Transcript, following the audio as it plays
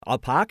A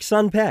Pox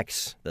On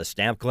Pex, the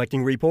Stamp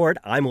Collecting Report.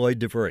 I'm Lloyd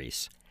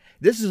DeVries.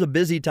 This is a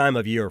busy time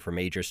of year for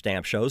major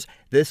stamp shows.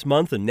 This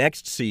month and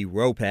next see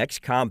Ropex,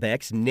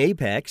 Compex,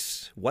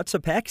 Napex. What's a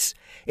PEX?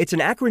 It's an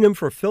acronym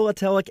for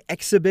Philatelic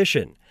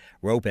Exhibition.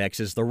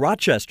 Ropex is the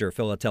Rochester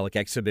Philatelic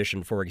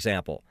Exhibition, for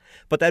example.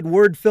 But that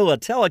word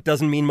philatelic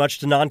doesn't mean much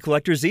to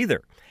non-collectors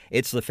either.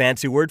 It's the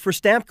fancy word for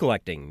stamp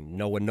collecting.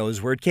 No one knows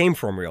where it came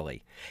from,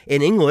 really.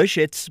 In English,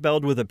 it's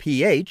spelled with a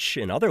PH.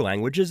 In other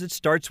languages, it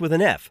starts with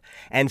an F.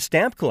 And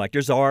stamp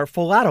collectors are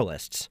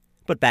philatelists.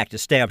 But back to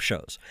stamp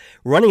shows.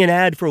 Running an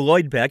ad for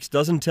Lloydpex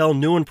doesn't tell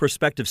new and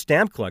prospective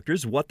stamp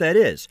collectors what that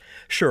is.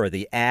 Sure,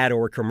 the ad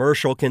or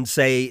commercial can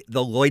say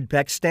the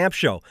Lloydpex Stamp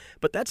Show,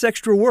 but that's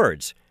extra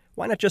words.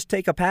 Why not just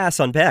take a pass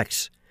on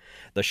Pex?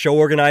 The show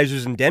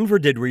organizers in Denver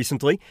did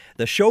recently.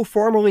 The show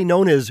formerly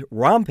known as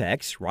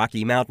ROMPEX,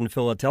 Rocky Mountain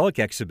Philatelic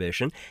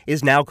Exhibition,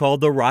 is now called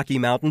the Rocky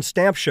Mountain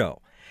Stamp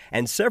Show.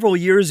 And several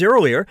years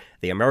earlier,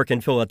 the American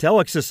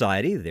Philatelic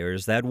Society,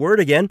 there's that word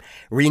again,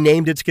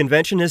 renamed its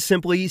convention as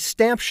simply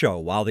Stamp Show,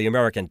 while the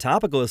American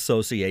Topical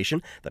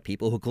Association, the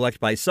people who collect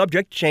by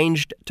subject,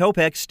 changed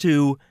TOPEX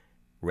to,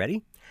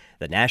 ready?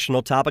 The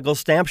National Topical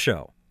Stamp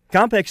Show.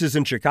 Compex is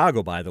in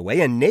Chicago, by the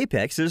way, and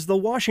Napex is the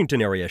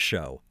Washington area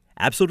show.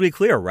 Absolutely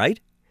clear, right?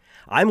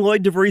 I'm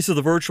Lloyd DeVries of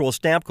the Virtual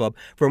Stamp Club.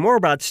 For more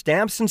about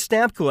stamps and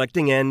stamp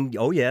collecting and,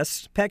 oh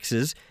yes,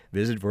 PEXs,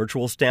 visit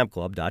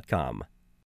virtualstampclub.com.